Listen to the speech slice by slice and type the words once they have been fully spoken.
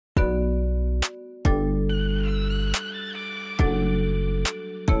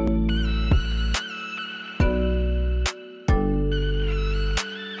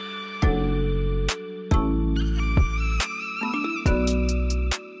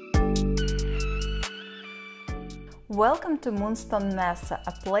Welcome to Moonstone Mesa,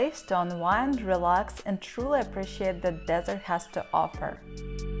 a place to unwind, relax, and truly appreciate the desert has to offer.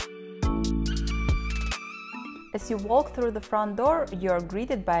 As you walk through the front door, you are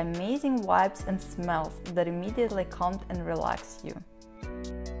greeted by amazing vibes and smells that immediately calm and relax you.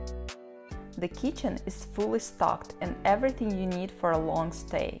 The kitchen is fully stocked and everything you need for a long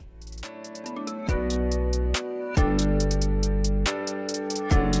stay.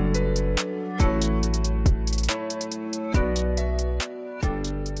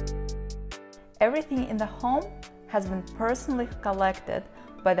 Everything in the home has been personally collected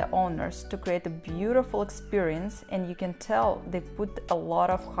by the owners to create a beautiful experience, and you can tell they put a lot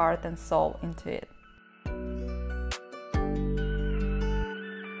of heart and soul into it.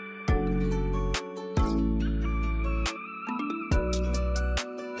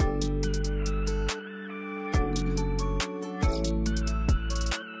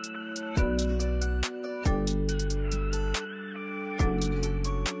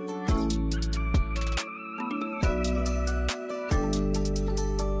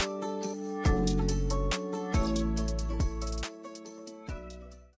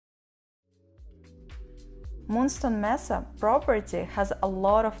 Moonstone Mesa property has a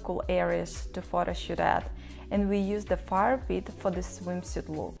lot of cool areas to photoshoot at, and we use the fire pit for the swimsuit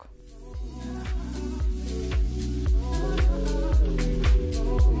look.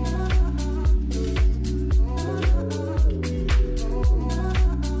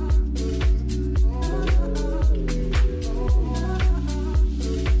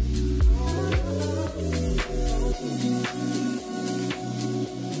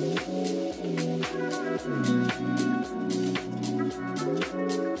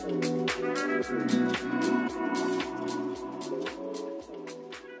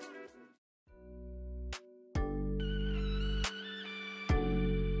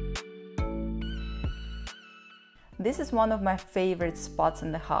 This is one of my favorite spots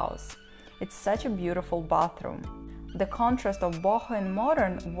in the house. It's such a beautiful bathroom. The contrast of boho and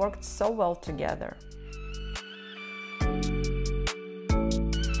modern worked so well together.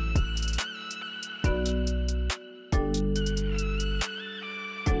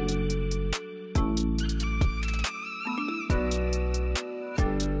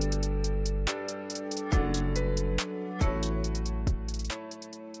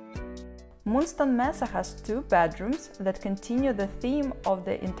 Moonstone Mesa has 2 bedrooms that continue the theme of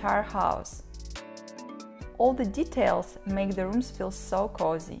the entire house. All the details make the rooms feel so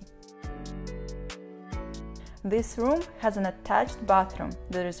cozy. This room has an attached bathroom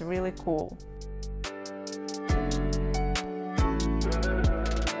that is really cool.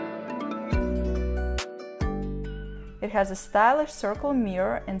 It has a stylish circle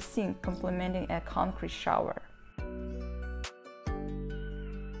mirror and sink complementing a concrete shower.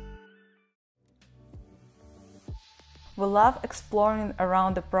 We love exploring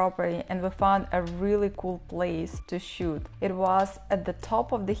around the property, and we found a really cool place to shoot. It was at the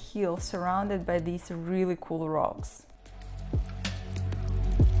top of the hill surrounded by these really cool rocks.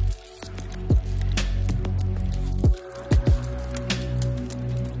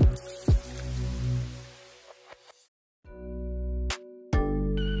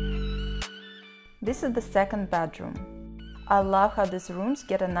 This is the 2nd bedroom. I love how these rooms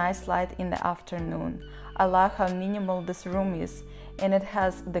get a nice light in the afternoon. I love how minimal this room is, and it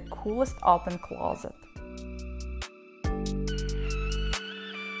has the coolest open closet.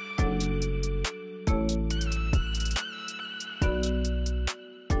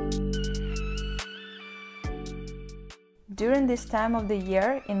 During this time of the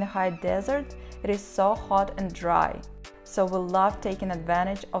year in the high desert, it is so hot and dry, so we love taking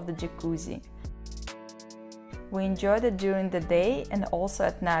advantage of the jacuzzi. We enjoyed it during the day and also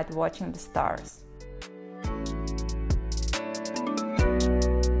at night watching the stars.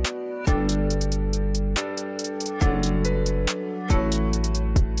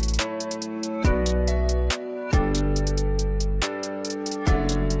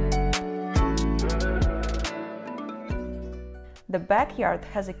 The backyard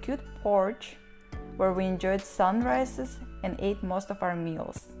has a cute porch where we enjoyed sunrises and ate most of our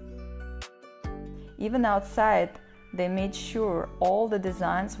meals. Even outside, they made sure all the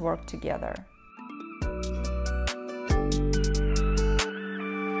designs work together.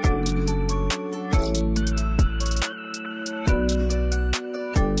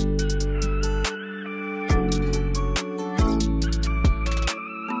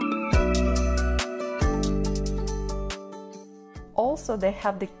 Also, they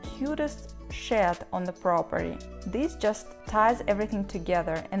have the cutest shed on the property. This just ties everything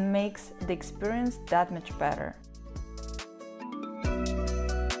together and makes the experience that much better.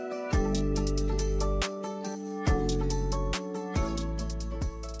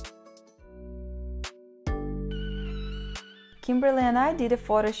 Kimberly and I did a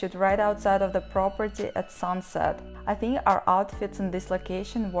photo shoot right outside of the property at sunset. I think our outfits in this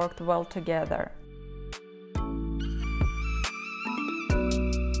location worked well together.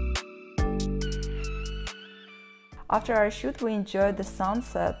 After our shoot, we enjoyed the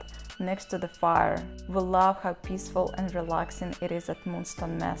sunset next to the fire. We love how peaceful and relaxing it is at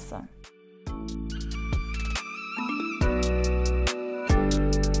Moonstone Mesa.